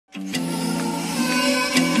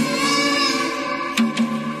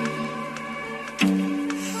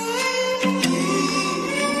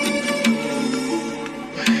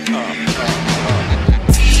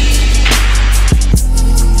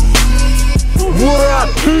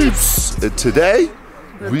Peeps! Today,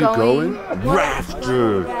 we're going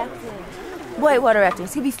rafting. Whitewater rafting.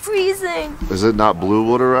 It's gonna be freezing. Is it not blue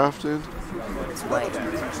water rafting? It's white.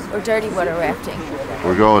 Or dirty water rafting.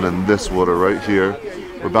 We're going in this water right here.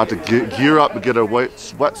 We're about to gear up and get our white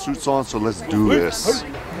sweatsuits on, so let's do this.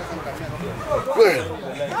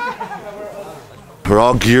 We're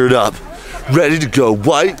all geared up, ready to go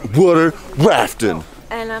whitewater rafting.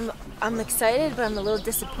 And I'm excited, but I'm a little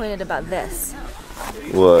disappointed about this.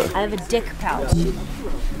 What? I have a dick pouch.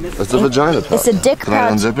 It's a vagina pouch. It's a dick pouch. Can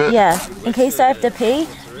I unzip it? Yeah. In case I have to pee,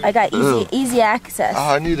 I got easy access.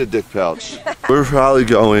 Oh, I need a dick pouch. We're probably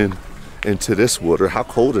going into this water. How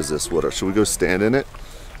cold is this water? Should we go stand in it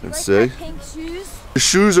and see? Pink shoes. The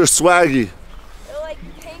shoes are swaggy. They're like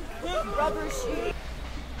pink rubber shoes.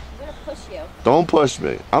 I'm gonna push you. Don't push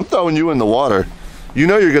me. I'm throwing you in the water. You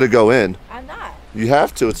know you're gonna go in. I'm not. You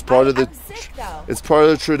have to. It's part of the. I'm sick though. It's part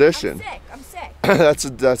of the tradition. I'm sick. that's a.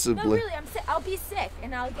 No, really, I'm sick. I'll be sick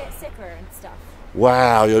and I'll get sicker and stuff.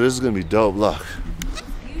 Wow, yo, this is gonna be dope.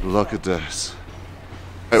 Look at this.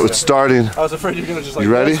 All right, it's starting. I was afraid you were gonna just like.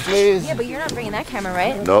 You ready? Please. Yeah, but you're not bringing that camera,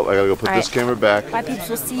 right? Nope, I gotta go put this right. camera back. Bye, peeps.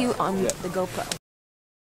 We'll see you on the GoPro.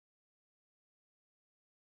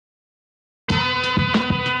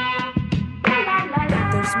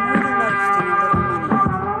 There's more to life than a little money.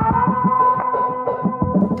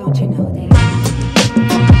 Don't you know that?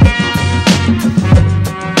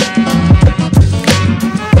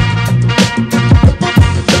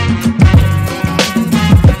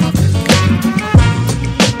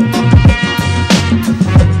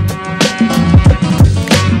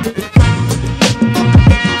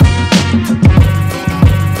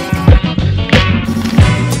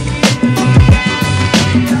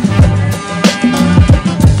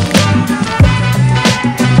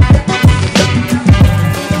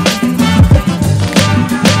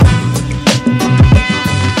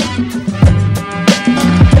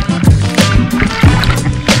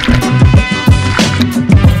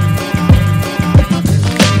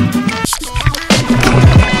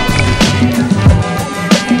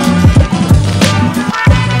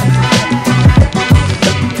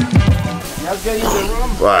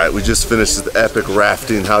 Alright, we just finished the epic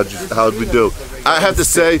rafting. How'd we do? I have to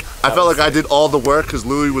say, I felt like I did all the work because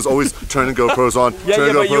Louis was always turning GoPros on.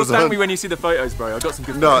 Yeah, but you'll thank me when you see the photos, bro. I got some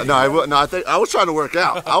good. No, I think I was trying to work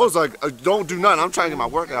out. I was like, don't do nothing. I'm trying to get my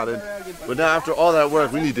workout in. But now after all that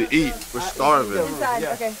work, we need to eat. We're starving.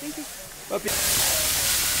 Okay, thank you.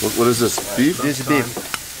 What is this? Beef? This is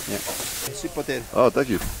beef. Yeah. Sweet potato. Oh, thank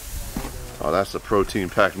you. Oh, that's a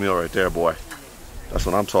protein-packed meal right there, boy. That's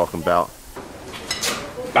what I'm talking about.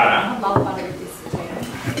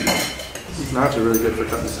 These knives are really good for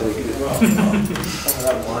cutting steak.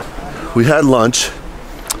 We had lunch.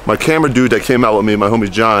 My camera dude that came out with me, my homie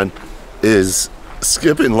John, is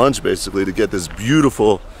skipping lunch basically to get this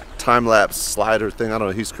beautiful time-lapse slider thing. I don't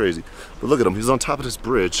know, he's crazy. But look at him, he's on top of this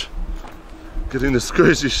bridge, getting this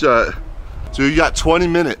crazy shot. So you got 20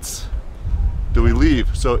 minutes. Do we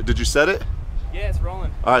leave? So did you set it? Yeah, it's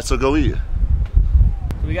rolling. All right, so go eat.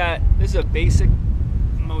 This is a basic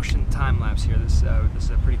motion time lapse here. This is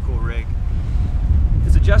a pretty cool rig.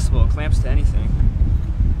 It's adjustable, it clamps to anything.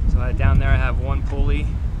 So down there I have one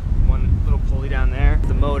little pulley down there,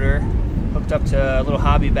 the motor hooked up to a little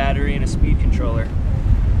hobby battery and a speed controller.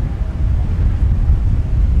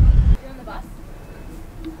 You're on the bus?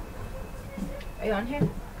 Are you on here?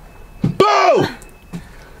 Boom!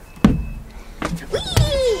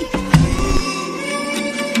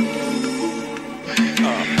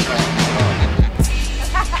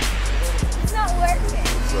 It's not working.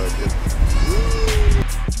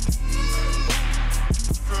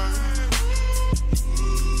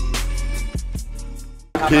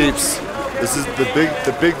 Peeps, this is the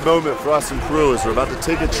big moment for us in Peru. Is we're about to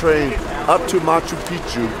take a train up to Machu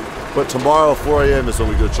Picchu, but tomorrow 4 a.m. is when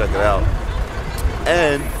we go check it out.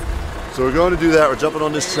 And so we're going to do that. We're jumping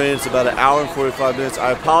on this train. It's about an hour and 45 minutes.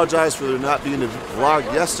 I apologize for there not being a vlog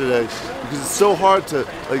yesterday because it's so hard to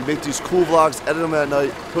like make these cool vlogs, edit them at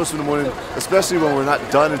night, post them in the morning, especially when we're not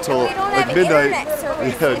done until like midnight.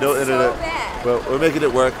 Yeah, no internet. But we're making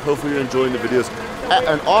it work. Hopefully you're enjoying the videos.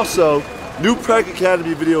 And also, new Prank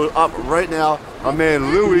Academy video up right now. My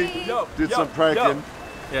man Louis did some pranking.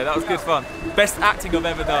 Yeah, that was good fun. Best acting I've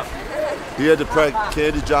ever done. He had to prank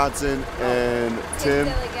Candy Johnson and Tim.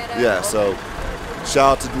 Yeah, so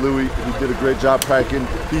shout out to Louis. He did a great job pranking.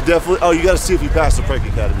 He definitely, oh, you gotta see if he passed the Prank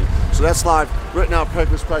Academy. So that's live right now,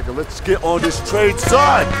 Prankless Pranker. Let's get on this train,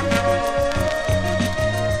 son!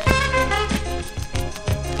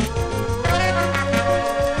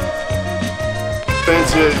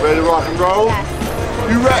 Fans here, ready to rock and roll? Yes.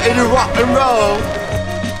 You ready to rock and roll?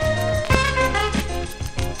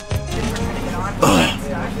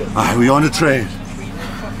 Alright, we on the train.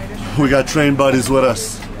 We got train buddies with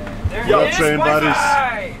us. What up, train buddies?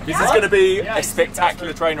 This is going to be a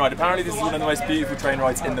spectacular train ride. Apparently this is one of the most beautiful train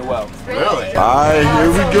rides in the world. Really? Alright, here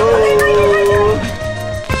we go!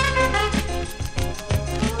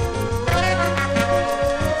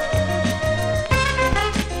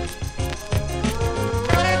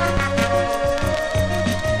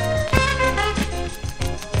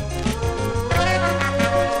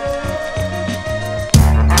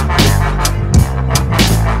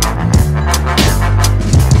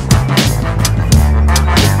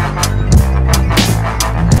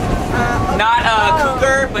 Not a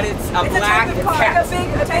cougar, but it's a black cat. A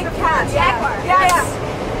big cat. Yeah.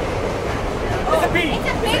 It's a bee. It's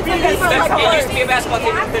a bee. It used to be a basketball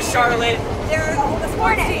team, the Charlotte. They're the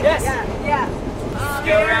Hornets. Yes. Yeah.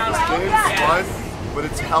 Go around. It's fun, but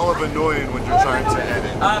it's hell of annoying when you're trying to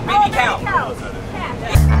edit. Baby cow.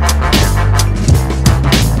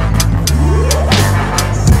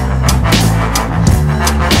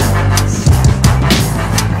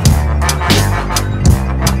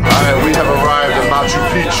 Alright, we have arrived at Machu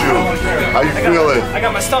Picchu. How you feeling? I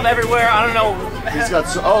got my stuff everywhere. I don't know. He's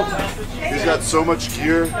got so much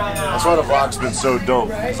gear. That's why the vlog's been so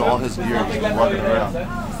dope. It's all his gear. He's been walking around.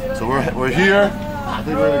 So we're here. I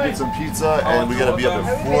think we're gonna get some pizza, and we gotta be up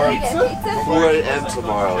at 4 a.m.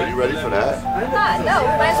 tomorrow. Are you ready for that? No, we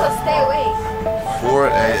might as well stay awake. 4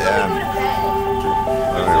 a.m.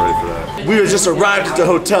 Alright, ready for that. We just arrived at the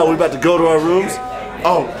hotel. We're about to go to our rooms.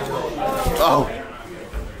 Oh.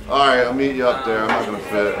 Alright, I'll meet you up there. I'm not gonna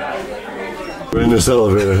fit. We're in this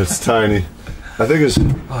elevator. It's tiny. I think it's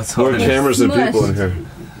more cameras than people in here.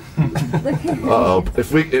 Uh-oh.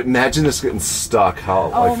 If we imagine this getting stuck, how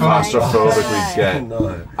like claustrophobic we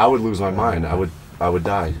get. I would lose my mind. I would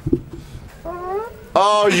die.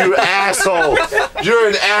 Oh, you asshole! You're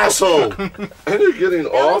an asshole! And you're getting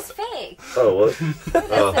off? That was fake. Oh, what? That's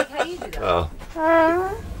like how you do that.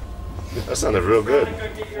 Oh. That sounded real good.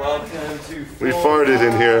 We farted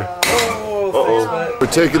in here. Uh-oh. We're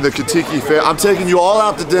taking the Katiki family. I'm taking you all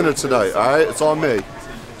out to dinner tonight, alright? It's on me.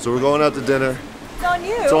 So we're going out to dinner. It's on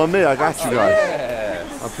you. It's on me, I got you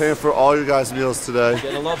guys. I'm paying for all your guys' meals today.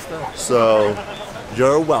 So,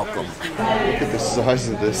 you're welcome. Look at the size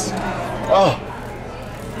of this. Oh!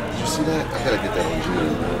 Did you see that? I gotta get that on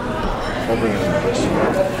video. I'll bring it in the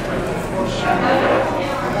restaurant.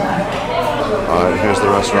 Alright, here's the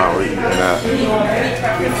restaurant we're eating at.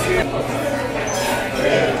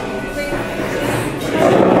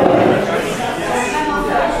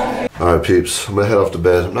 Alright peeps, I'm gonna head off to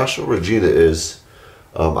bed. I'm not sure where Gina is.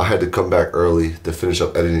 I had to come back early to finish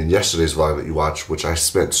up editing yesterday's vlog that you watched, which I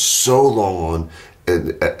spent so long on,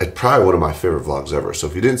 and it's probably one of my favorite vlogs ever. So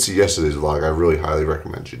if you didn't see yesterday's vlog, I really highly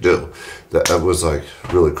recommend you do. That was like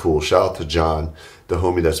really cool. Shout out to John, the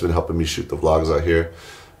homie that's been helping me shoot the vlogs out here.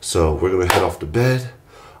 So we're gonna head off to bed.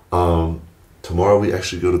 Tomorrow we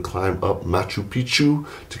actually go to climb up Machu Picchu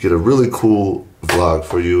to get a really cool vlog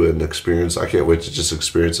for you and experience. I can't wait to just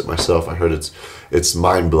experience it myself. I heard it's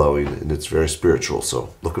mind-blowing and it's very spiritual.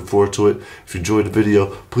 So looking forward to it. If you enjoyed the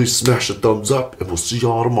video, please smash a thumbs up and we'll see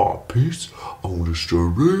y'all tomorrow. Peace on the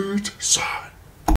straight side.